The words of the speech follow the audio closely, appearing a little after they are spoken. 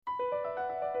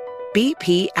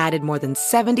BP added more than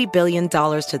 $70 billion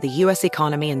to the U.S.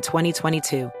 economy in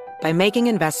 2022 by making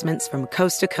investments from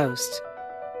coast to coast.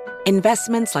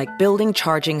 Investments like building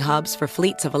charging hubs for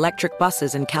fleets of electric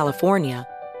buses in California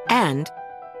and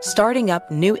starting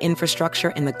up new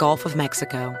infrastructure in the Gulf of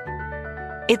Mexico.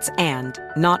 It's and,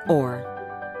 not or.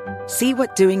 See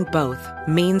what doing both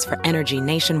means for energy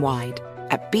nationwide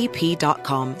at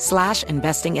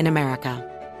bp.com/investing in America.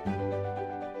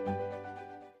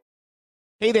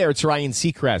 Hey there, it's Ryan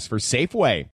Seacrest for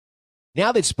Safeway.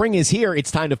 Now that spring is here,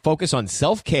 it's time to focus on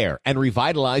self-care and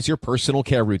revitalize your personal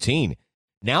care routine.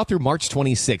 Now through March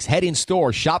 26, head in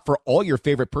store, shop for all your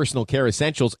favorite personal care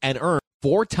essentials, and earn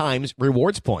 4 times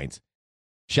rewards points.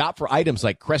 Shop for items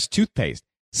like Crest toothpaste,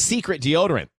 Secret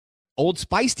deodorant, Old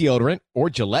Spice deodorant,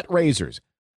 or Gillette razors.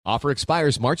 Offer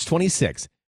expires March 26.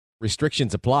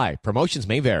 Restrictions apply. Promotions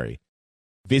may vary.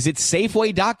 Visit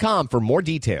Safeway.com for more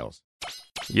details.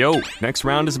 Yo, next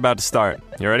round is about to start.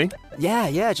 You ready?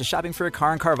 Yeah, just shopping for a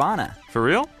car in Carvana. For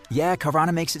real? Yeah,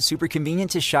 Carvana makes it super convenient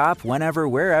to shop whenever,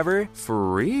 wherever.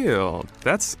 For real?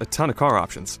 That's a ton of car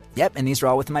options. Yep, and these are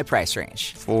all within my price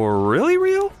range. For really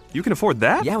real? You can afford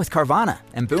that? Yeah, with Carvana.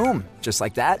 And boom, just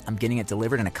like that, I'm getting it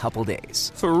delivered in a couple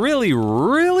days. For really,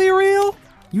 really real?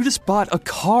 You just bought a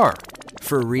car.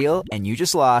 For real, and you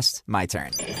just lost my turn.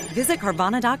 Visit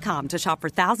Carvana.com to shop for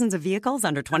thousands of vehicles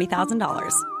under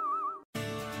 $20,000.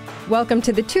 Welcome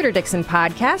to the Tudor Dixon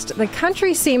podcast. The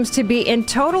country seems to be in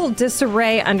total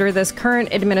disarray under this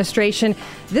current administration.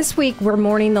 This week, we're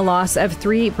mourning the loss of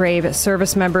 3 brave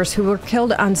service members who were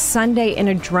killed on Sunday in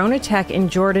a drone attack in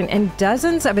Jordan, and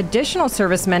dozens of additional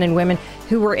servicemen and women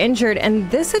who were injured.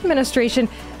 And this administration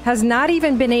has not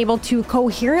even been able to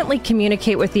coherently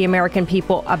communicate with the American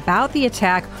people about the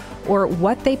attack or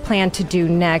what they plan to do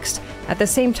next. At the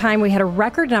same time, we had a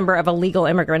record number of illegal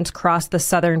immigrants cross the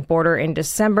southern border in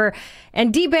December.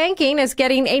 And debanking is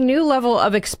getting a new level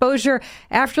of exposure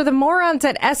after the morons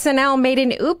at SNL made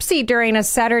an oopsie during a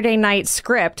Saturday night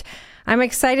script. I'm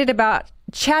excited about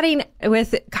chatting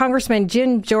with Congressman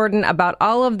Jim Jordan about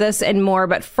all of this and more.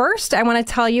 But first, I want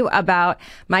to tell you about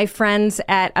my friends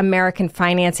at American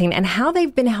Financing and how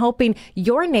they've been helping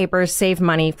your neighbors save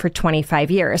money for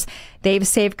 25 years. They've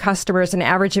saved customers an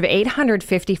average of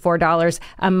 $854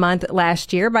 a month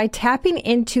last year by tapping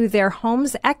into their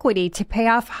home's equity to pay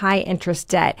off high interest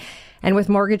debt. And with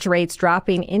mortgage rates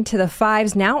dropping into the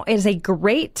 5s, now is a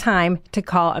great time to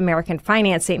call American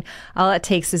Financing. All it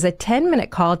takes is a 10-minute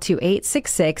call to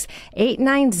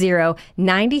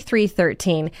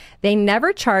 866-890-9313. They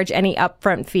never charge any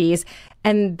upfront fees.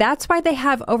 And that's why they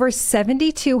have over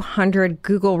 7,200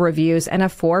 Google reviews and a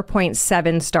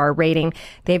 4.7-star rating.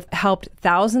 They've helped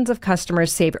thousands of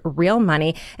customers save real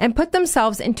money and put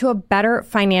themselves into a better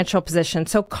financial position.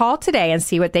 So call today and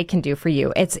see what they can do for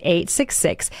you. It's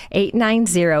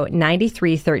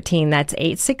 866-890-9313. That's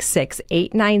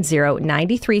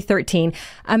 866-890-9313.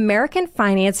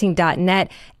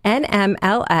 AmericanFinancing.net,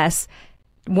 NMLS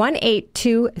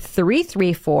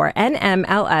 182334,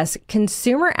 NMLS,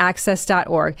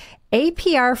 consumeraccess.org.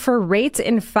 APR for rates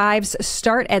in 5s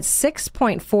start at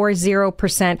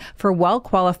 6.40% for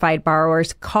well-qualified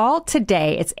borrowers. Call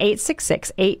today. It's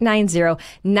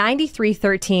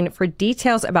 866-890-9313 for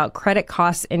details about credit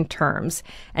costs and terms.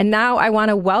 And now I want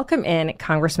to welcome in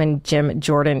Congressman Jim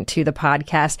Jordan to the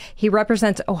podcast. He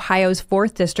represents Ohio's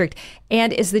 4th District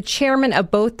and is the chairman of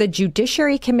both the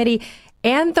Judiciary Committee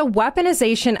and the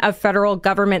Weaponization of Federal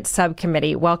Government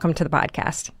Subcommittee. Welcome to the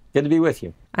podcast. Good to be with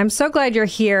you. I'm so glad you're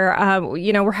here.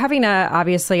 We're having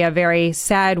obviously a very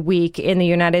sad week in the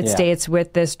United States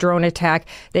with this drone attack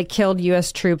that killed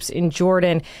U.S. troops in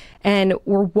Jordan. And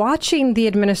we're watching the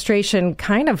administration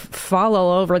kind of fall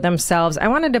all over themselves. I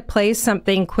wanted to play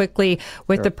something quickly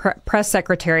with the press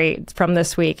secretary from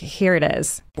this week. Here it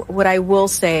is. What I will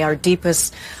say, our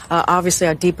deepest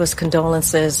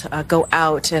condolences go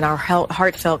out, and our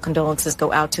heartfelt condolences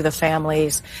go out to the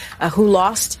families who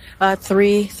lost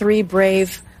three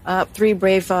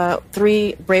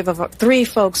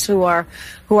folks who are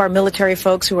military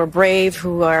folks, who are brave,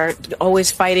 who are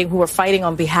always fighting, who are fighting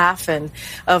on behalf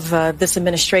of this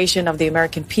administration, of the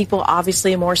American people.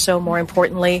 Obviously, more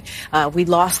importantly, we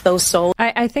lost those souls.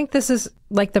 I think this is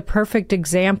like the perfect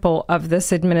example of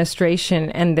this administration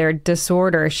and their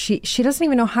disorder. She doesn't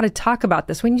even know how to talk about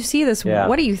this. When you see this,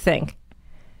 what do you think?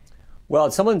 Well,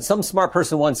 some smart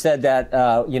person once said that,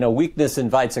 weakness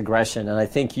invites aggression. And I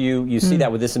think you see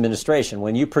that with this administration.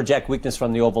 When you project weakness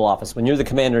from the Oval Office, when you're the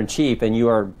commander in chief and you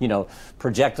are,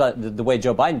 project the way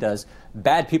Joe Biden does,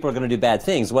 bad people are going to do bad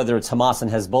things, whether it's Hamas and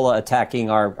Hezbollah attacking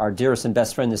our dearest and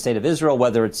best friend in the state of Israel,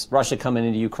 whether it's Russia coming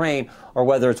into Ukraine, or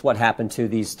whether it's what happened to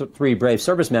these three brave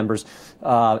service members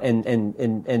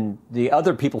and the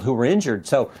other people who were injured.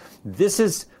 So this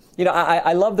is,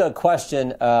 I love the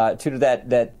question, Tudor,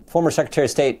 that former Secretary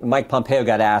of State Mike Pompeo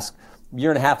got asked a year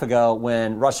and a half ago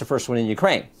when Russia first went in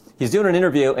Ukraine. He's doing an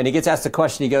interview and he gets asked the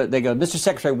question. They go, Mr.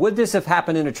 Secretary, would this have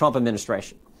happened in a Trump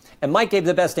administration? And Mike gave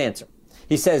the best answer.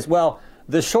 He says, well,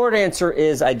 the short answer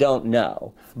is I don't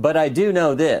know, but I do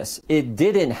know this. It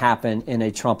didn't happen in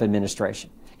a Trump administration.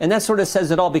 And that sort of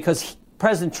says it all because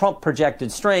President Trump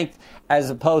projected strength as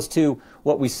opposed to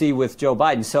what we see with Joe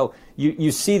Biden. So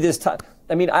you see this.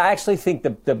 I actually think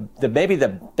the maybe the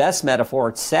best metaphor,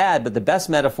 it's sad, but the best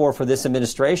metaphor for this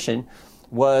administration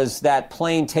was that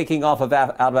plane taking off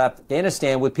out of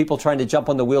Afghanistan with people trying to jump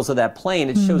on the wheels of that plane.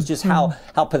 It shows just how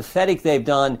pathetic they've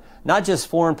done, not just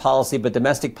foreign policy, but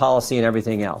domestic policy and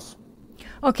everything else.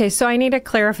 Okay, so I need a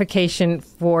clarification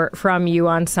from you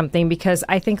on something, because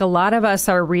I think a lot of us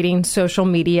are reading social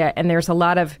media and there's a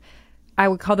lot of, I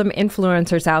would call them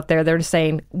influencers out there. They're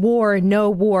saying war, no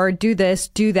war, do this,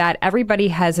 do that. Everybody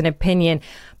has an opinion.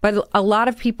 But a lot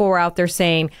of people were out there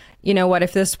saying, you know what,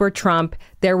 if this were Trump,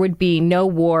 there would be no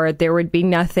war, there would be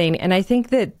nothing. And I think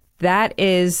that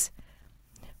is,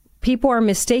 people are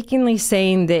mistakenly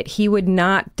saying that he would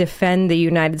not defend the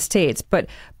United States. But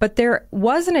there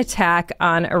was an attack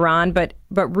on Iran, but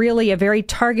really a very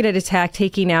targeted attack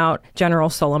taking out General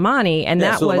Soleimani. And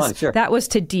that was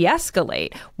to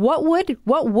de-escalate. What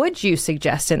would you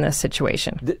suggest in this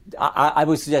situation? I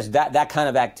would suggest that kind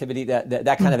of activity,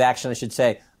 that kind of action, I should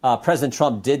say. President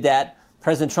Trump did that.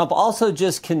 President Trump also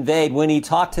just conveyed when he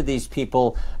talked to these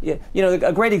people,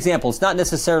 a great example. It's not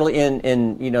necessarily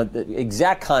in the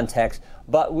exact context,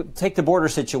 but take the border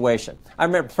situation. I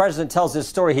remember the president tells this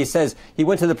story. He says he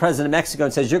went to the president of Mexico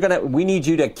and says, we need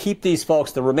you to keep these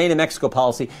folks, the Remain in Mexico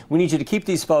policy. We need you to keep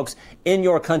these folks in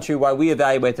your country while we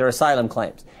evaluate their asylum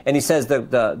claims. And he says the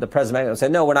president of Mexico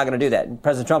said, no, we're not going to do that. And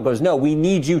President Trump goes, no, we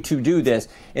need you to do this.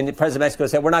 And the president of Mexico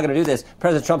said, we're not going to do this.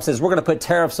 President Trump says, we're going to put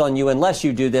tariffs on you unless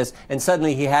you do this. And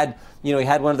suddenly he had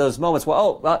one of those moments.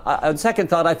 On second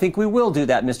thought, I think we will do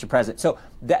that, Mr. President. So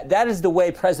that is the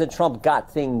way President Trump got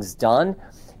things done.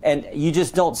 And you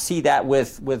just don't see that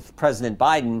with President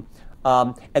Biden.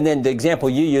 And then the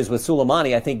example you use with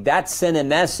Soleimani, I think that sent a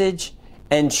message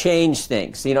and changed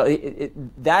things.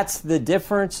 That's the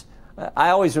difference. I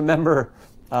always remember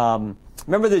the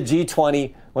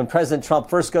G20 when President Trump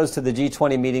first goes to the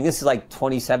G20 meeting. This is like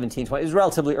 2017, it was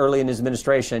relatively early in his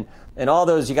administration. And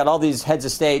you got all these heads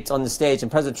of states on the stage,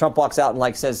 and President Trump walks out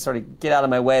and says, sort of, get out of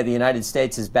my way, the United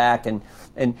States is back. And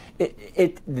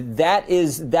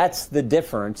that's the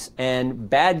difference. And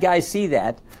bad guys see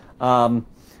that.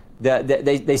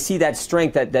 They see that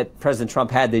strength that President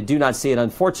Trump had. They do not see it,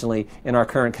 unfortunately, in our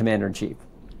current commander-in-chief.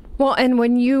 Well, and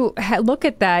when you look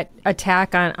at that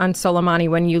attack on Soleimani,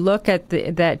 when you look at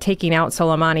that taking out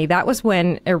Soleimani, that was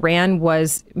when Iran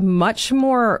was much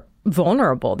more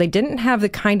vulnerable. They didn't have the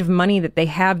kind of money that they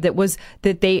have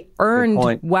that they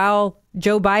earned while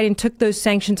Joe Biden took those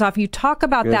sanctions off. You talk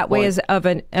about that way as of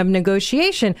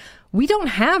negotiation. We don't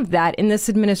have that in this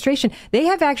administration. They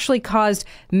have actually caused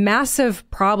massive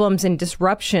problems and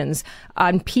disruptions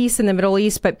on peace in the Middle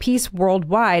East, but peace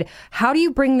worldwide. How do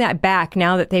you bring that back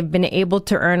now that they've been able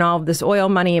to earn all of this oil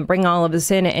money and bring all of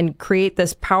this in and create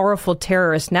this powerful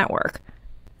terrorist network?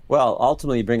 Well,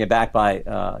 ultimately, you bring it back by,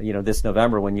 this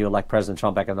November when you elect President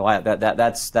Trump back in the White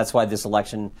House. That's why this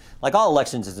election, like all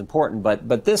elections, is important.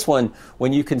 But this one,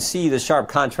 when you can see the sharp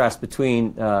contrast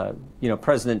between,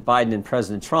 President Biden and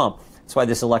President Trump, that's why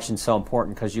this election is so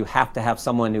important, because you have to have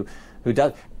someone who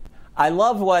does. I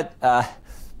love what.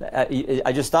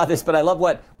 I just thought this, but I love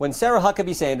when Sarah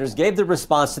Huckabee Sanders gave the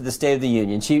response to the State of the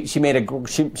Union. She made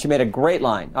a great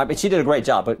line. I mean, she did a great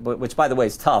job, but which, by the way,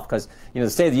 is tough because the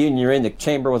State of the Union, you're in the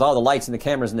chamber with all the lights and the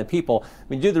cameras and the people.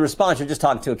 When you do the response, you're just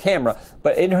talking to a camera.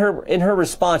 But in her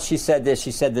response, she said this.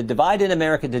 She said, "The divide in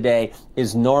America today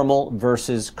is normal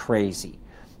versus crazy."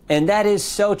 And that is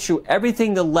so true.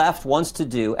 Everything the left wants to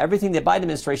do, everything the Biden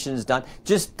administration has done,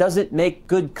 just doesn't make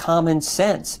good common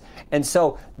sense. And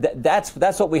so that's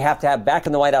what we have to have back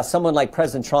in the White House. Someone like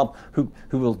President Trump who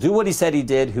will do what he said he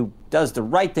did, who does the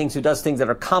right things, who does things that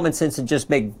are common sense and just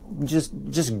make just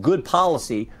good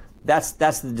policy. That's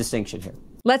the distinction here.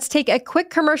 Let's take a quick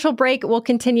commercial break. We'll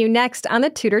continue next on the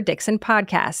Tudor Dixon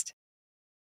podcast.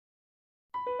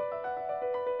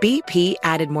 BP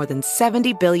added more than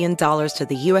 $70 billion to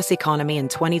the U.S. economy in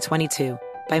 2022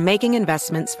 by making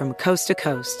investments from coast to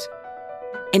coast.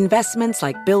 Investments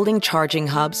like building charging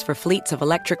hubs for fleets of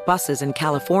electric buses in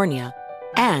California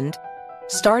and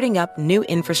starting up new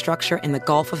infrastructure in the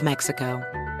Gulf of Mexico.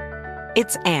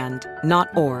 It's and,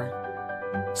 not or.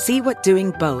 See what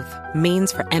doing both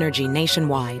means for energy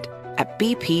nationwide at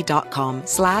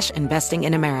bp.com/investing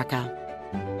in America.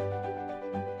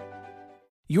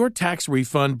 Your tax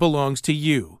refund belongs to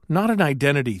you, not an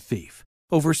identity thief.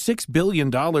 Over $6 billion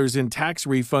in tax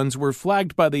refunds were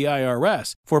flagged by the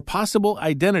IRS for possible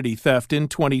identity theft in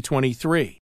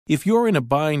 2023. If you're in a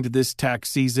bind this tax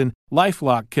season,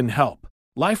 LifeLock can help.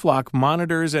 LifeLock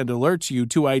monitors and alerts you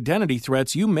to identity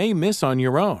threats you may miss on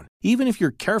your own, even if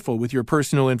you're careful with your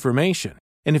personal information.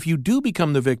 And if you do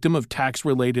become the victim of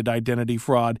tax-related identity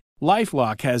fraud,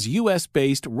 LifeLock has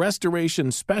U.S.-based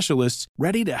restoration specialists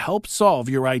ready to help solve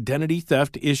your identity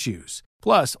theft issues.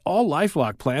 Plus, all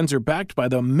LifeLock plans are backed by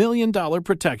the $1 Million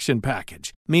Protection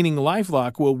Package, meaning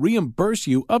LifeLock will reimburse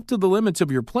you up to the limits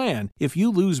of your plan if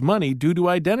you lose money due to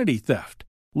identity theft.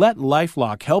 Let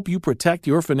LifeLock help you protect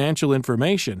your financial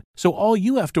information, so all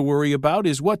you have to worry about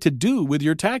is what to do with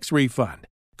your tax refund.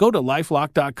 Go to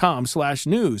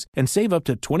LifeLock.com/news and save up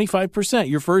to 25%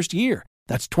 your first year.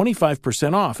 That's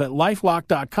 25% off at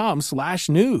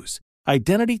LifeLock.com/news.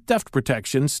 Identity theft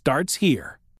protection starts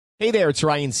here. Hey there, it's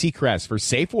Ryan Seacrest for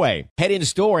Safeway. Head in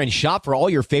store and shop for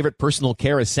all your favorite personal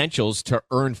care essentials to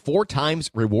earn 4 times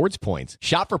rewards points.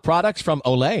 Shop for products from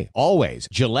Olay, Always,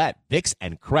 Gillette, Vicks,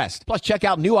 and Crest. Plus, check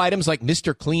out new items like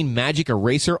Mr. Clean Magic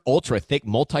Eraser Ultra Thick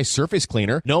Multi-Surface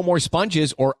Cleaner. No more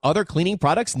sponges or other cleaning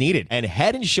products needed. And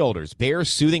Head & Shoulders Bare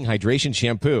Soothing Hydration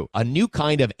Shampoo, a new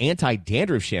kind of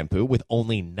anti-dandruff shampoo with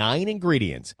only 9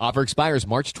 ingredients. Offer expires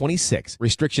March 26.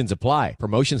 Restrictions apply.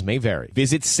 Promotions may vary.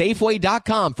 Visit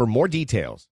Safeway.com for more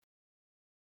details.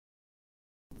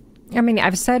 I mean,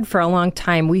 I've said for a long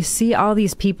time, we see all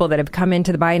these people that have come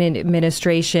into the Biden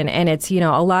administration, and it's,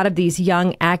 a lot of these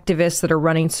young activists that are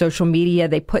running social media.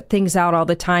 They put things out all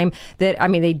the time they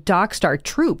doxed our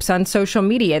troops on social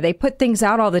media. They put things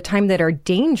out all the time that are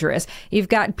dangerous. You've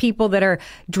got people that are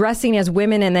dressing as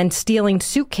women and then stealing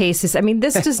suitcases. I mean,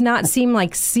 this does not seem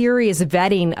like serious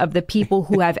vetting of the people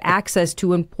who have access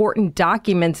to important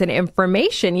documents and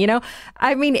information.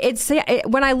 I mean,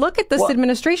 when I look at this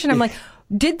administration, I'm like,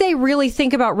 did they really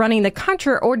think about running the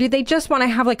country, or do they just want to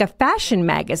have like a fashion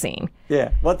magazine?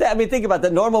 Yeah. Well, think about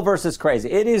that. Normal versus crazy.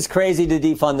 It is crazy to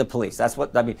defund the police. That's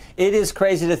what I mean. It is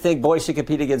crazy to think boys should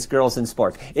compete against girls in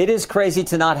sports. It is crazy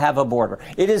to not have a border.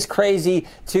 It is crazy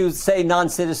to say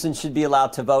non-citizens should be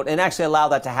allowed to vote and actually allow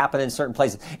that to happen in certain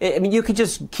places. I mean, you could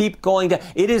just keep going to.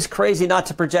 It is crazy not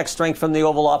to project strength from the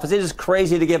Oval Office. It is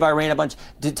crazy to give Iran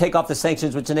to take off the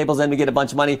sanctions, which enables them to get a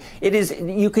bunch of money. It is.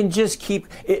 You can just keep.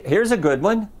 Here's a good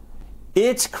one.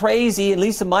 It's crazy, at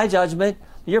least in my judgment.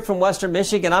 You're from Western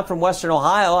Michigan. I'm from Western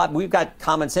Ohio. We've got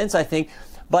common sense, I think.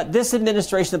 But this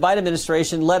administration, the Biden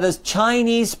administration, let a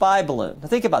Chinese spy balloon, now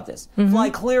think about this, fly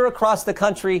clear across the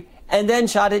country and then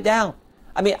shot it down.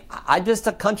 I mean, I'm just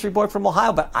a country boy from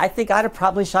Ohio, but I think I'd have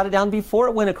probably shot it down before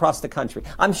it went across the country.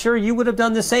 I'm sure you would have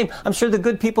done the same. I'm sure the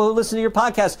good people who listen to your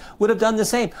podcast would have done the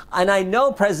same. And I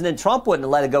know President Trump wouldn't have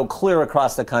let it go clear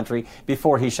across the country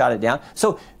before he shot it down.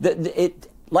 So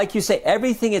like you say,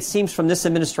 everything it seems from this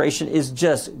administration is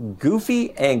just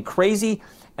goofy and crazy.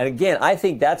 And again, I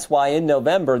think that's why in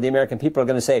November, the American people are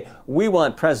going to say, we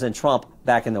want President Trump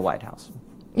back in the White House.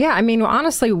 Yeah, I mean,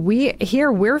 honestly,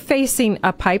 we're facing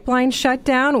a pipeline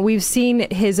shutdown. We've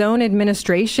seen his own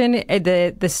administration,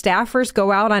 the staffers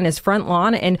go out on his front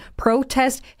lawn and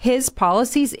protest his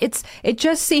policies. It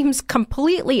just seems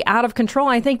completely out of control.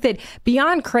 I think that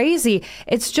beyond crazy,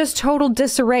 it's just total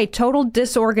disarray, total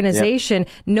disorganization. Yep.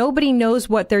 Nobody knows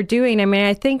what they're doing. I mean,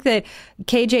 I think that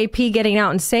KJP getting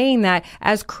out and saying that,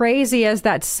 as crazy as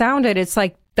that sounded, it's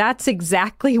like that's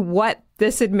exactly what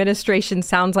this administration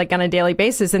sounds like on a daily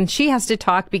basis, and she has to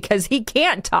talk because he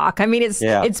can't talk. I mean,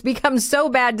 it's become so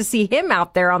bad to see him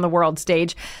out there on the world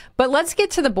stage. But let's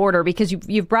get to the border, because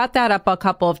you've brought that up a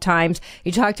couple of times.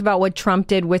 You talked about what Trump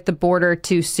did with the border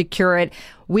to secure it.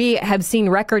 We have seen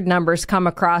record numbers come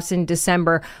across in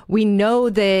December. We know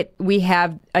that we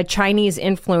have a Chinese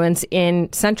influence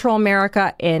in Central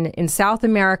America and in South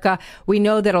America. We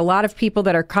know that a lot of people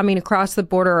that are coming across the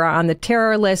border are on the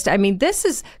terror list. I mean, this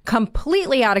is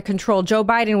completely out of control. Joe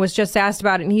Biden was just asked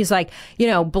about it, and he's like,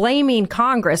 blaming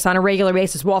Congress on a regular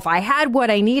basis. Well, if I had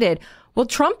what I needed. Well,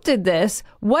 Trump did this.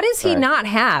 What does he not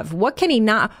have? What can he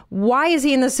not? Why is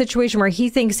he in this situation where he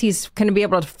thinks he's going to be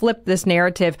able to flip this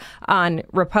narrative on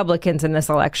Republicans in this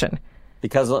election?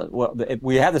 because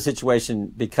we have the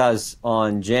situation because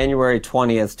on January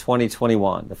 20th,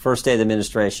 2021, the first day of the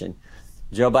administration,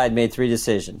 Joe Biden made 3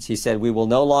 decisions. He said, we will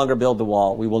no longer build the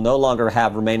wall. We will no longer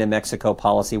have remain in Mexico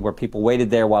policy where people waited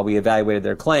there while we evaluated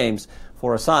their claims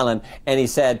for asylum. And he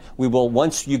said,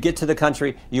 once you get to the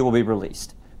country, you will be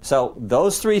released. So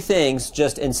those 3 things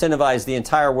just incentivize the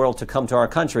entire world to come to our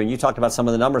country. And you talked about some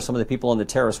of the numbers, some of the people on the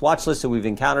terrorist watch list who we've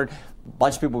encountered, a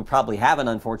bunch of people we probably haven't,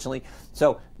 unfortunately.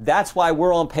 So that's why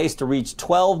we're on pace to reach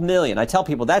 12 million. I tell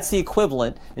people that's the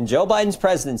equivalent. In Joe Biden's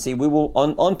presidency, we will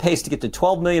on pace to get to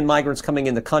 12 million migrants coming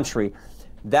in the country.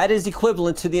 That is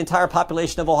equivalent to the entire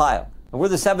population of Ohio. And we're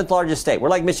the 7th largest state. We're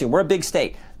like Michigan. We're a big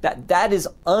state. That is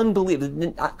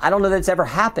unbelievable. I don't know that it's ever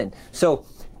happened.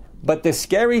 But the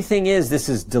scary thing is this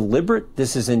is deliberate,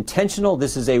 this is intentional,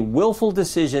 this is a willful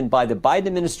decision by the Biden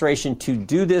administration to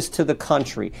do this to the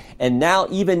country. And now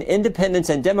even independents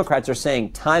and Democrats are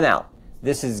saying, time out.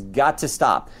 This has got to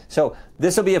stop. So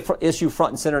this will be an issue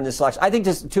front and center in this election. I think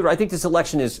this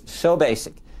election is so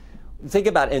basic. Think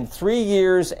about it. In 3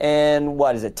 years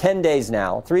and 10 days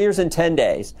now, 3 years and 10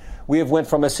 days, we have went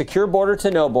from a secure border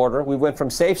to no border. We went from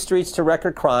safe streets to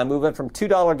record crime. We went from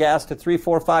 $2 gas to $3,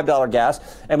 $4, $5 gas.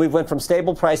 And we went from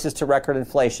stable prices to record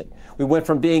inflation. We went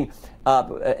from being,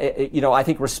 I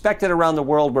think, respected around the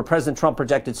world where President Trump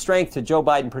projected strength to Joe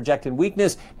Biden projected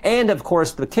weakness. And, of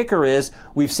course, the kicker is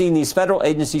we've seen these federal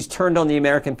agencies turned on the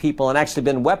American people and actually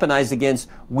been weaponized against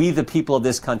we, the people of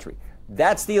this country.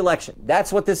 That's the election.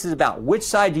 That's what this is about. Which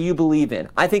side do you believe in?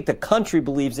 I think the country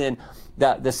believes in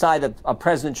the side of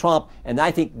President Trump, and I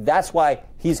think that's why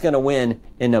he's going to win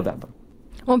in November.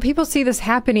 Well, people see this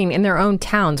happening in their own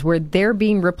towns where they're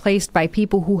being replaced by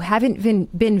people who haven't been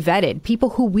vetted,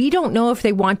 people who we don't know if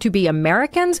they want to be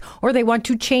Americans or they want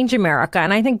to change America.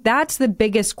 And I think that's the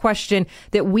biggest question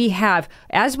that we have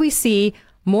as we see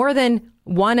more than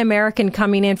one American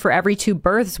coming in for every 2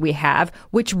 births we have,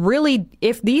 which really,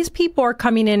 if these people are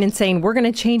coming in and saying, we're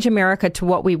going to change America to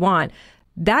what we want,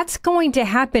 that's going to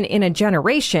happen in a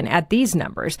generation at these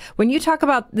numbers. When you talk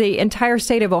about the entire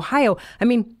state of Ohio, I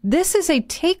mean, this is a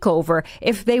takeover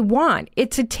if they want.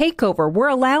 It's a takeover. We're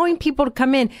allowing people to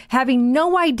come in having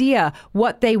no idea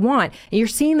what they want. And you're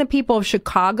seeing the people of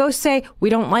Chicago say, we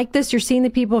don't like this. You're seeing the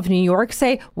people of New York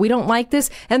say, we don't like this.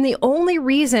 And the only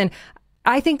reason,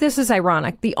 I think this is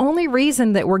ironic, the only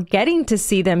reason that we're getting to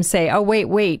see them say, oh,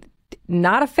 wait,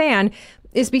 not a fan,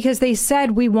 is because they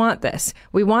said, we want this.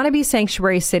 We want to be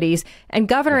sanctuary cities. And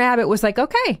Governor Abbott was like,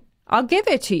 okay, I'll give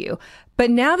it to you.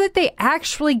 But now that they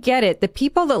actually get it, the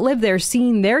people that live there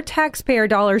seeing their taxpayer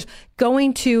dollars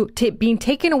going to being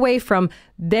taken away from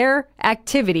their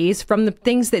activities, from the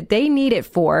things that they need it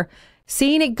for,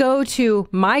 seeing it go to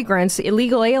migrants,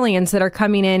 illegal aliens that are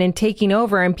coming in and taking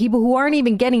over, and people who aren't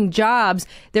even getting jobs,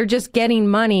 they're just getting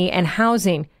money and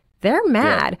housing. They're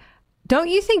mad. Yeah. Don't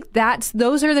you think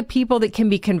those are the people that can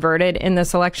be converted in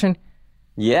this election?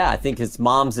 Yeah, I think it's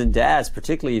moms and dads.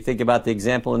 Particularly, you think about the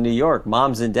example in New York,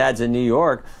 moms and dads in New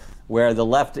York, where the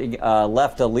left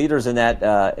leaders in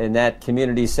that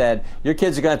community said, your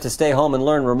kids are going to have to stay home and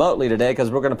learn remotely today because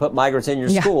we're going to put migrants in your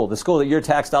school, the school that your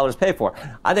tax dollars pay for.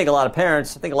 I think a lot of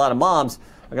parents, a lot of moms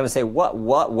are going to say, what,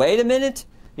 wait a minute?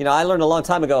 I learned a long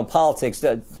time ago in politics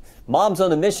that moms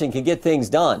on a mission can get things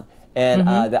done. And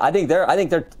I think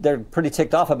they're pretty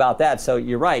ticked off about that. So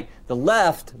you're right. The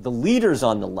left, the leaders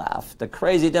on the left, the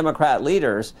crazy Democrat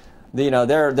leaders,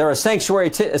 they're a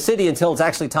sanctuary city until it's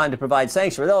actually time to provide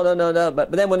sanctuary. No.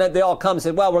 But then when they all come and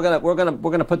say, well, we're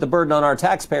gonna put the burden on our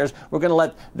taxpayers. We're gonna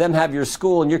let them have your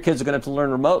school, and your kids are gonna have to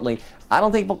learn remotely. I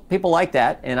don't think people like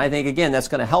that, and I think again that's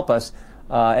going to help us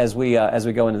as we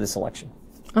go into this election.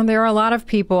 And there are a lot of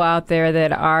people out there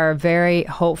that are very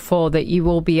hopeful that you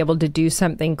will be able to do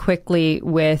something quickly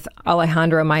with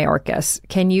Alejandro Mayorkas.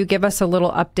 Can you give us a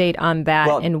little update on that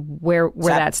and where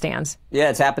that stands? Yeah,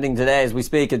 it's happening today as we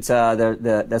speak. It's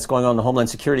that's going on in the Homeland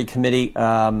Security Committee.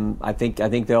 I think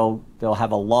they'll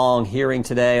have a long hearing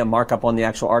today, a markup on the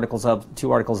actual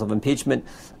two articles of impeachment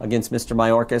against Mr.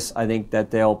 Mayorkas. I think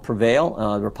that they'll prevail.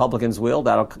 The Republicans will.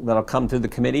 That'll come through the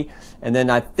committee, and then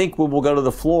I think we will go to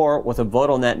the floor with a vote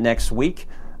on that next week.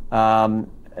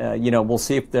 We'll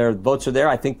see if their votes are there.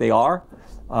 I think they are,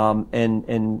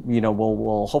 and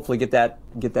we'll hopefully get that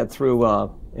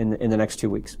through in the next 2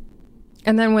 weeks.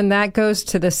 And then when that goes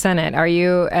to the Senate, are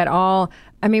you at all?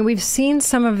 I mean, we've seen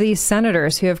some of these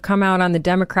senators who have come out on the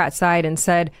Democrat side and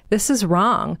said, this is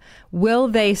wrong. Will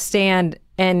they stand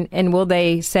and will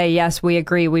they say, yes, we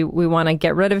agree, we want to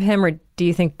get rid of him? Or do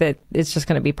you think that it's just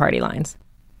going to be party lines?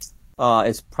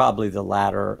 It's probably the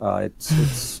latter.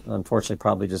 It's unfortunately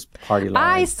probably just party line.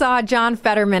 I saw John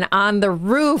Fetterman on the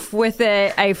roof with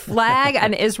a flag,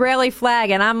 an Israeli flag,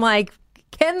 and I'm like,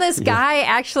 can this guy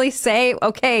actually say,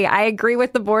 okay, I agree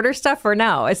with the border stuff, or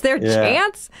no? Is there a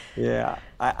chance? Yeah.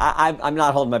 I'm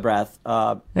not holding my breath.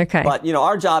 Okay. But,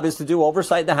 our job is to do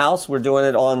oversight in the House. We're doing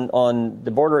it on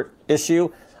the border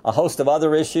issue, a host of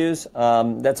other issues.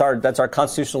 That's our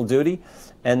constitutional duty.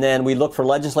 And then we look for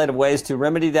legislative ways to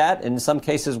remedy that. In some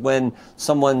cases, when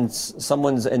someone's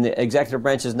in the executive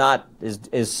branch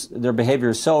is their behavior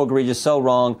is so egregious, so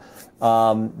wrong,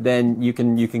 then you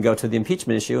can go to the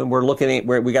impeachment issue. And we're looking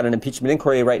at we got an impeachment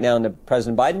inquiry right now into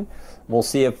President Biden. We'll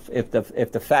see if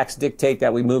the facts dictate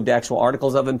that we move to actual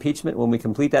articles of impeachment when we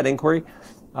complete that inquiry.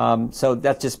 So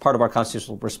that's just part of our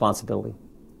constitutional responsibility.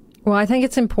 Well, I think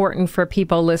it's important for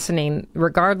people listening,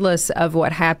 regardless of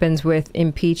what happens with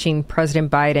impeaching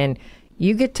President Biden,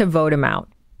 you get to vote him out.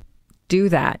 Do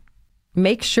that.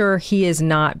 Make sure he is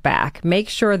not back. Make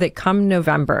sure that come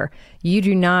November, you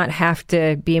do not have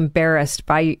to be embarrassed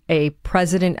by a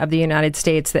president of the United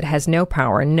States that has no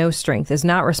power, no strength, is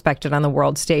not respected on the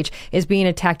world stage, is being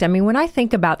attacked. I mean, when I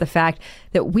think about the fact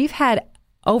that we've had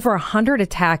over 100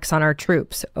 attacks on our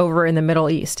troops over in the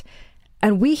Middle East,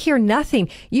 and we hear nothing.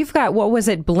 You've got,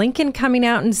 Blinken coming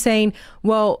out and saying,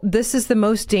 well, this is the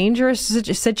most dangerous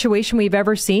situation we've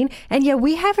ever seen. And yet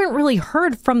we haven't really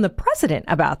heard from the president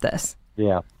about this.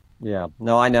 Yeah.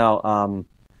 No, I know.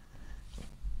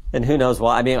 And who knows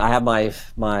why? I mean, I have my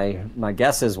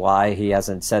guesses why he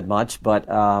hasn't said much. But,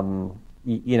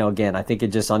 again, I think it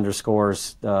just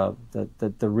underscores the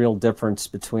real difference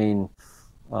between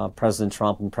President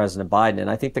Trump and President Biden.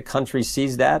 And I think the country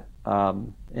sees that.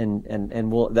 And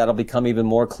that'll become even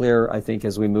more clear, I think,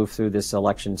 as we move through this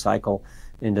election cycle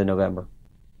into November.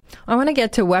 I want to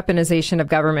get to weaponization of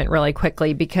government really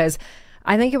quickly, because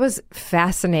I think it was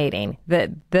fascinating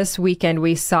that this weekend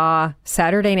we saw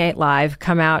Saturday Night Live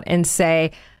come out and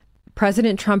say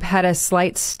President Trump had a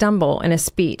slight stumble in a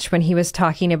speech when he was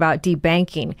talking about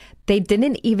debanking. They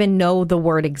didn't even know the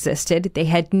word existed. They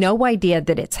had no idea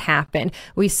that it's happened.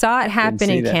 We saw it happen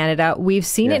in Canada. We've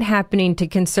seen it happening to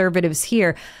conservatives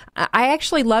here. I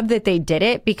actually love that they did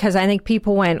it, because I think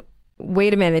people went,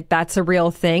 wait a minute, that's a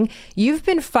real thing. You've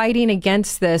been fighting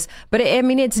against this, but I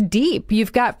mean, it's deep.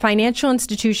 You've got financial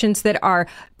institutions that are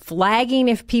flagging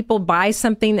if people buy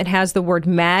something that has the word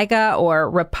MAGA or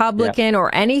Republican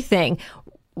or anything.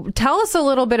 Tell us a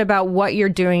little bit about what you're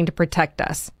doing to protect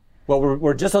us. Well,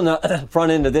 we're just on the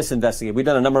front end of this investigation. We've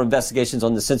done a number of investigations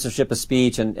on the censorship of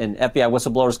speech and FBI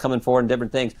whistleblowers coming forward and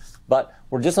different things. But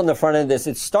we're just on the front end of this.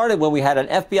 It started when we had an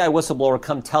FBI whistleblower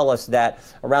come tell us that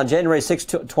around January 6,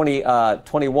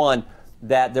 2021,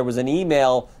 that there was an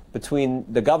email between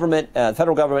the government,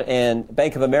 federal government, and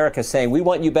Bank of America saying, we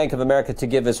want you, Bank of America, to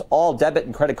give us all debit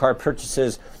and credit card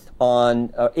purchases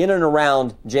on in and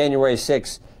around January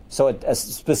 6th. So at a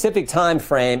specific time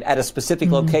frame at a specific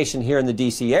location here in the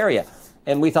D.C. area.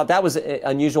 And we thought that was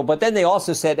unusual. But then they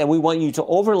also said, and we want you to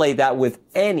overlay that with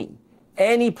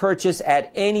any purchase at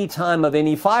any time of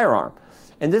any firearm.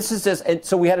 And this is just, and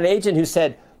so we had an agent who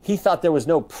said he thought there was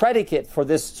no predicate for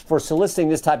soliciting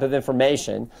this type of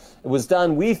information. It was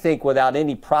done, we think, without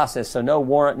any process. So no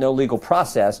warrant, no legal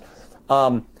process.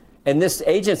 And this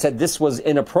agent said this was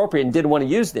inappropriate and didn't want to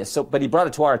use this. So, but he brought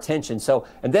it to our attention. So,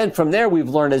 and then from there, we've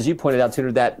learned, as you pointed out,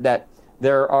 Tudor, that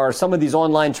there are some of these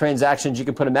online transactions. You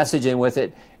can put a message in with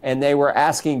it, and they were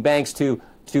asking banks to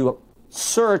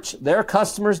search their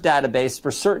customers' database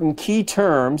for certain key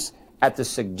terms at the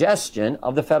suggestion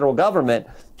of the federal government,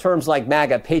 terms like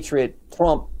MAGA, Patriot,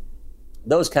 Trump,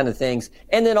 those kind of things.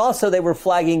 And then also they were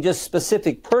flagging just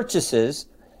specific purchases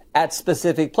at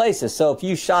specific places. So if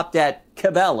you shopped at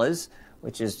Cabela's,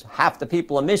 which is half the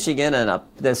people in Michigan and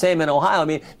the same in Ohio, I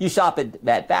mean, you shop at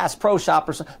Bass Pro Shop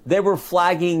or something, they were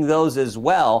flagging those as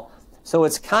well. So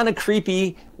it's kind of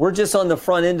creepy. We're just on the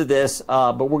front end of this,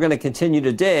 but we're going to continue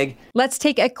to dig. Let's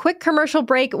take a quick commercial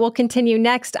break. We'll continue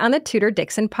next on the Tudor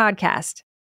Dixon podcast.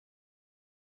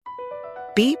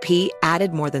 BP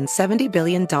added more than $70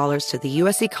 billion to the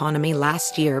U.S. economy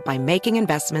last year by making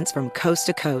investments from coast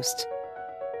to coast.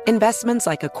 Investments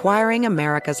like acquiring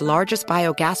America's largest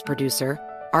biogas producer,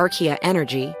 Archaea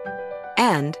Energy,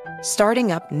 and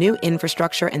starting up new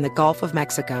infrastructure in the Gulf of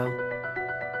Mexico.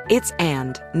 It's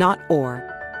and, not or.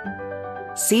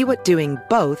 See what doing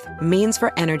both means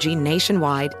for energy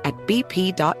nationwide at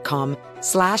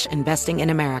bp.com/investing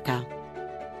in America.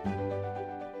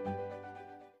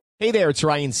 Hey there, it's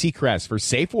Ryan Seacrest for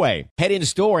Safeway. Head in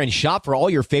store and shop for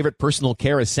all your favorite personal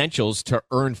care essentials to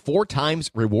earn 4 times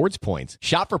rewards points.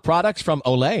 Shop for products from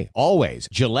Olay, Always,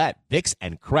 Gillette, Vicks,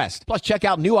 and Crest. Plus, check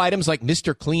out new items like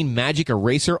Mr. Clean Magic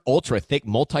Eraser Ultra Thick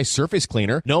Multi-Surface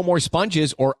Cleaner. No more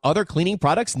sponges or other cleaning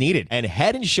products needed. And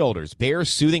Head & Shoulders Bare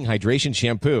Soothing Hydration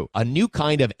Shampoo, a new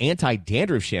kind of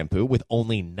anti-dandruff shampoo with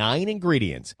only 9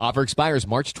 ingredients. Offer expires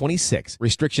March 26.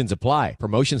 Restrictions apply.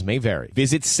 Promotions may vary.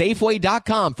 Visit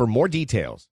Safeway.com for more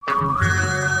details.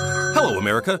 Hello,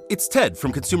 America. It's Ted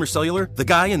from Consumer Cellular, the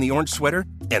guy in the orange sweater,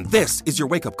 and this is your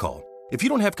wake-up call. If you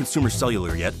don't have Consumer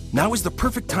Cellular yet, now is the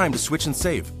perfect time to switch and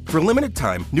save. For a limited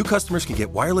time, new customers can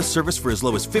get wireless service for as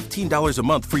low as $15 a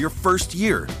month for your first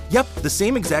year. Yep, the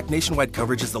same exact nationwide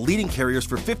coverage as the leading carriers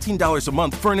for $15 a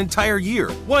month for an entire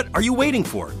year. What are you waiting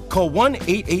for? Call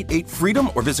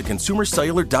 1-888-FREEDOM or visit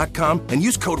consumercellular.com and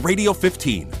use code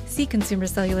RADIO15. See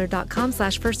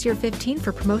consumercellular.com/firstyear15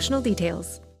 for promotional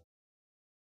details.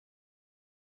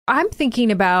 I'm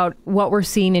thinking about what we're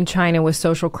seeing in China with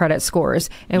social credit scores.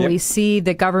 And we see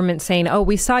the government saying, oh,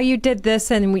 we saw you did this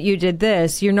and you did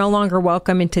this. You're no longer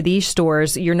welcome into these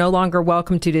stores. You're no longer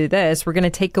welcome to do this. We're going to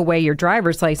take away your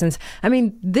driver's license. I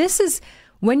mean, this is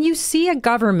when you see a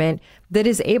government that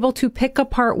is able to pick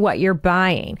apart what you're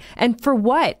buying. And for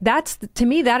what? That's, to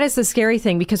me, that is the scary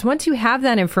thing, because once you have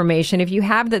that information, if you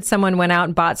have that someone went out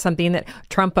and bought something that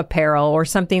Trump apparel or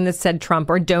something that said Trump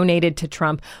or donated to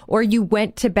Trump, or you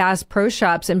went to Bass Pro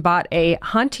Shops and bought a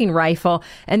hunting rifle,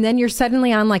 and then you're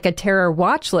suddenly on like a terror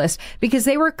watch list because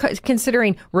they were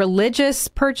considering religious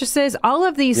purchases, all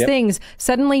of these things,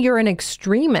 suddenly you're an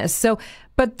extremist. So,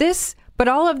 but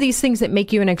all of these things that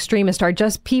make you an extremist are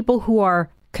just people who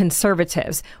are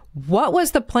conservatives. What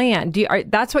was the plan?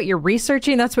 That's what you're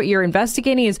researching. That's what you're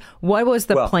investigating. Is what was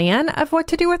the plan of what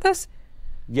to do with this?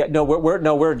 Yeah, no, we're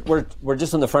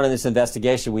just on the front of this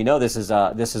investigation. We know this is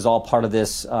all part of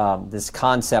this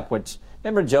concept. Which,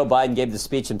 remember, Joe Biden gave the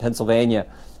speech in Pennsylvania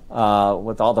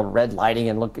with all the red lighting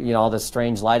and all the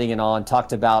strange lighting and all, and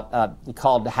talked about he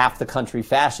called half the country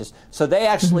fascist. So they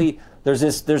actually there's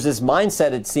this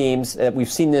mindset, it seems, that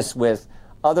we've seen this with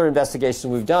other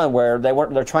investigations we've done, where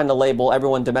they're trying to label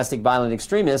everyone domestic violent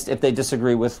extremist if they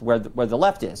disagree with where the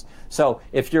left is. So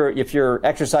if you're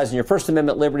exercising your First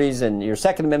Amendment liberties and your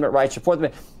Second Amendment rights, your Fourth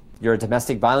Amendment, you're a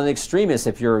domestic violent extremist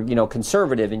if you're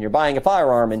conservative and you're buying a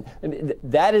firearm, and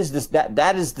that is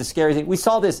the scary thing. We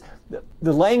saw this,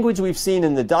 the language we've seen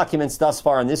in the documents thus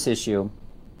far on this issue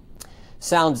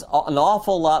sounds an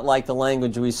awful lot like the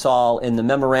language we saw in the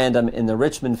memorandum in the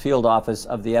Richmond field office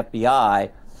of the FBI,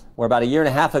 where about a year and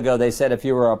a half ago they said if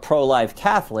you were a pro-life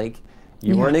Catholic,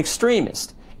 you were an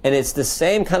extremist. And it's the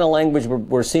same kind of language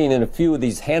we're seeing in a few of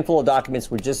these handful of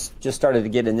documents we just started to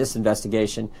get in this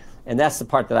investigation. And that's the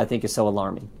part that I think is so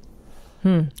alarming.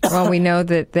 Well, we know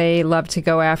that they love to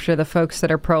go after the folks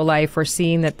that are pro-life. We're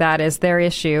seeing that is their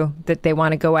issue that they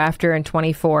want to go after in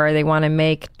 24. They want to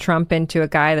make Trump into a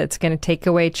guy that's going to take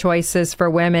away choices for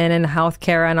women and health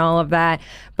care and all of that.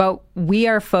 But we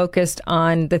are focused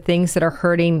on the things that are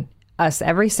hurting us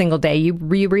every single day. You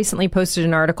recently posted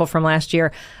an article from last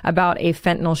year about a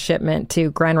fentanyl shipment to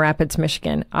Grand Rapids,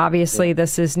 Michigan. Obviously,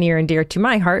 this is near and dear to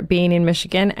my heart, being in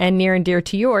Michigan, and near and dear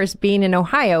to yours, being in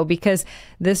Ohio, because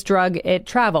this drug, it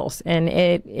travels and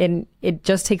it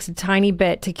just takes a tiny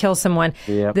bit to kill someone.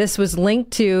 Yep. This was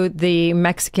linked to the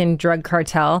Mexican drug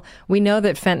cartel. We know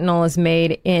that fentanyl is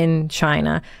made in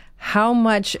China. How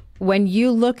much, when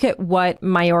you look at what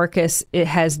Mayorkas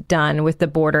has done with the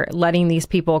border, letting these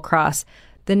people across,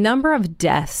 the number of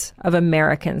deaths of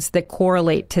Americans that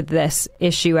correlate to this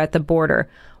issue at the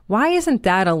border, why isn't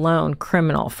that alone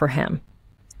criminal for him?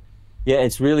 Yeah,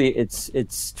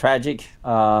 it's tragic,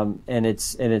 and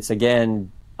it's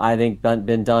again, I think,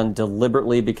 been done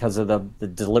deliberately because of the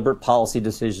deliberate policy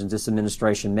decisions this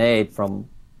administration made from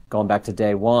going back to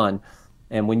day one.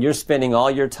 And when you're spending all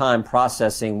your time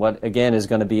processing what, again, is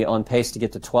going to be on pace to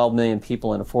get to 12 million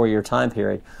people in a 4-year time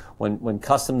period, when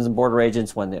Customs and Border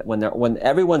agents, when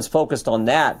everyone's focused on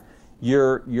that,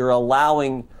 you're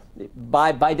allowing,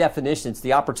 by definition, it's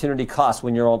the opportunity cost.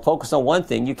 When you're focused on one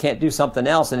thing, you can't do something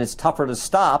else, and it's tougher to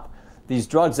stop these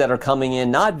drugs that are coming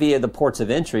in, not via the ports of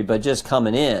entry, but just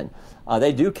coming in.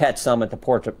 They do catch some at the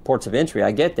ports of entry.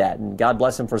 I get that, and God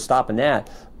bless them for stopping that.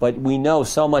 But we know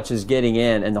so much is getting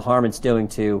in, and the harm it's doing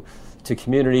to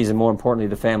communities, and more importantly,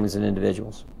 to families and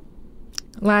individuals.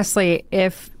 Lastly,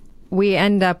 if we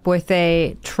end up with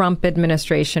a Trump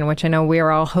administration, which I know we are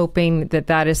all hoping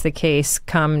that is the case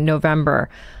come November.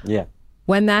 Yeah.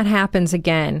 When that happens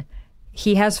again,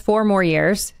 he has 4 more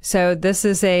years. So this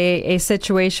is a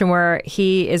situation where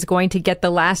he is going to get the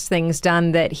last things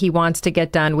done that he wants to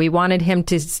get done. We wanted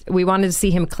to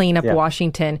see him clean up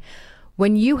Washington.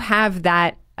 When you have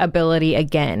that ability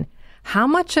again, How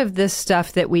much of this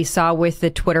stuff that we saw with the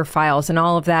Twitter files and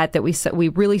all of that we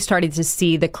really started to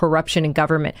see the corruption in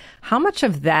government, how much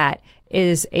of that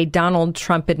is a Donald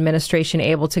Trump administration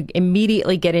able to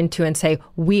immediately get into and say,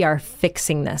 we are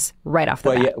fixing this right off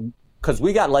the bat? Yeah, because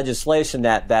we got legislation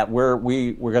that we're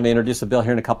going to introduce a bill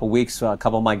here in a couple of weeks. A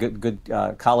couple of my good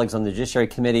colleagues on the Judiciary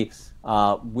Committee,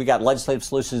 we got legislative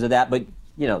solutions to that, but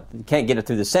you can't get it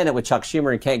through the Senate with Chuck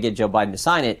Schumer and can't get Joe Biden to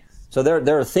sign it. So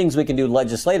there are things we can do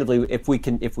legislatively if we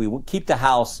keep the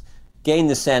House, gain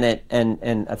the Senate,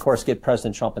 and of course get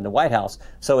President Trump in the White House.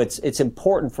 So it's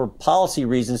important for policy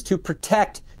reasons to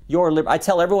protect your liberty. I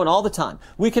tell everyone all the time,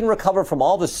 we can recover from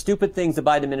all the stupid things the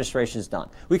Biden administration has done.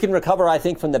 We can recover, I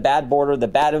think, from the bad border, the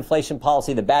bad inflation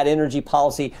policy, the bad energy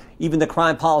policy, even the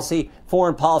crime policy,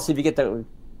 foreign policy if you get the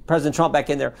President Trump back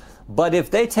in there. But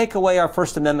if they take away our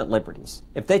First Amendment liberties,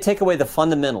 if they take away the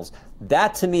fundamentals,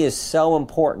 that to me is so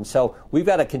important. So we've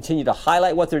got to continue to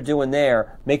highlight what they're doing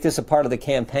there, make this a part of the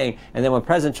campaign, and then when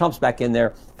President Trump's back in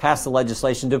there, pass the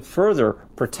legislation to further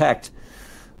protect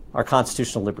our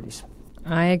constitutional liberties.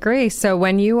 I agree. So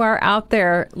when you are out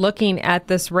there looking at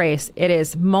this race, it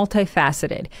is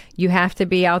multifaceted. You have to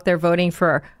be out there voting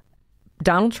for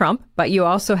Donald Trump, but you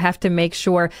also have to make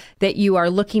sure that you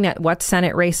are looking at what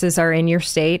Senate races are in your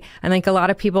state. I think a lot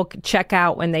of people check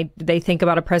out when they think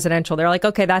about a presidential. They're like,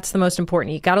 okay, that's the most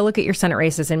important. You got to look at your Senate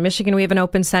races. In Michigan, we have an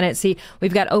open Senate seat.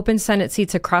 We've got open Senate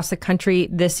seats across the country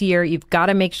this year. You've got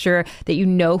to make sure that you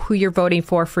know who you're voting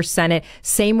for Senate.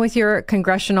 Same with your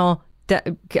congressional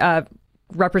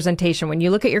representation. When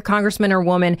you look at your congressman or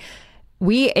woman,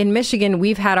 in Michigan,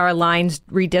 we've had our lines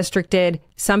redistricted.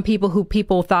 Some people who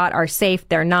people thought are safe,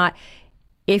 they're not.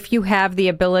 If you have the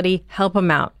ability, help them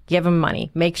out. Give them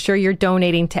money. Make sure you're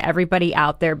donating to everybody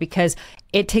out there because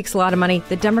it takes a lot of money.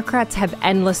 The Democrats have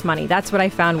endless money. That's what I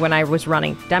found when I was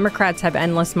running. Democrats have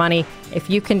endless money. If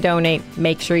you can donate,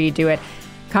 make sure you do it.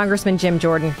 Congressman Jim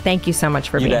Jordan, thank you so much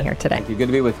for being here today. Thank you. Good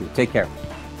to be with you. Take care.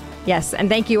 Yes, and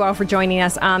thank you all for joining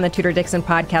us on the Tudor Dixon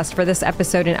podcast. For this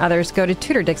episode and others, go to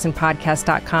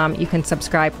TudorDixonPodcast.com. You can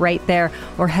subscribe right there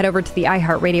or head over to the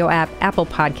iHeartRadio app, Apple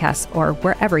Podcasts, or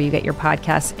wherever you get your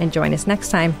podcasts. And join us next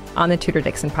time on the Tudor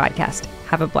Dixon podcast.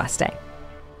 Have a blessed day.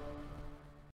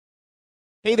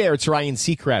 Hey there, it's Ryan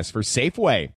Seacrest for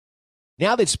Safeway.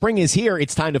 Now that spring is here,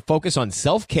 it's time to focus on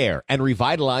self-care and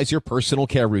revitalize your personal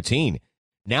care routine.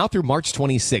 Now through March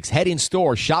 26, head in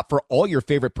store, shop for all your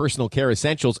favorite personal care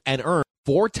essentials, and earn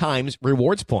 4 times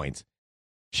rewards points.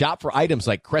 Shop for items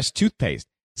like Crest toothpaste,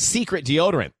 Secret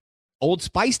deodorant, Old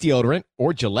Spice deodorant,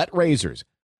 or Gillette razors.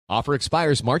 Offer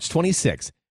expires March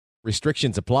 26.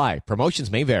 Restrictions apply. Promotions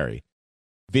may vary.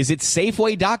 Visit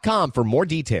Safeway.com for more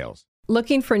details.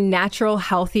 Looking for natural,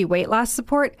 healthy weight loss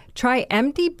support? Try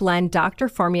MD Blend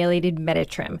Doctor-Formulated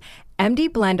Meditrim.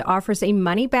 MD Blend offers a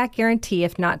money-back guarantee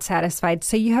if not satisfied,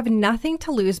 so you have nothing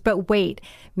to lose but weight.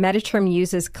 Meditrim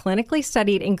uses clinically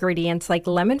studied ingredients like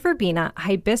lemon verbena,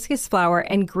 hibiscus flower,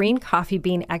 and green coffee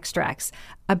bean extracts.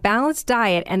 A balanced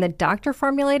diet and the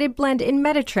doctor-formulated blend in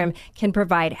Meditrim can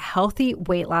provide healthy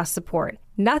weight loss support.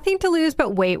 Nothing to lose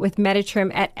but weight with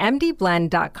Meditrim at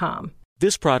mdblend.com.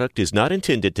 This product is not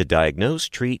intended to diagnose,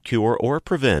 treat, cure, or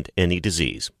prevent any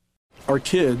disease. Our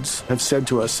kids have said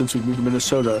to us since we moved to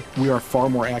Minnesota, we are far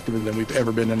more active than we've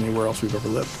ever been anywhere else we've ever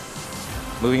lived.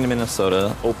 Moving to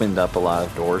Minnesota opened up a lot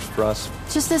of doors for us.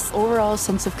 Just this overall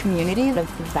sense of community, of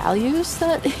values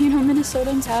that,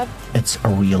 Minnesotans have. It's a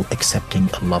real accepting,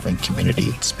 loving community,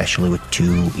 especially with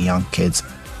 2 young kids.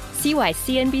 See why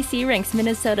CNBC ranks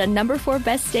Minnesota number 4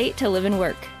 best state to live and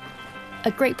work. A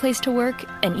great place to work,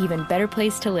 an even better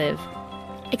place to live.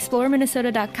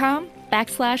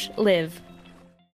 ExploreMinnesota.com/live.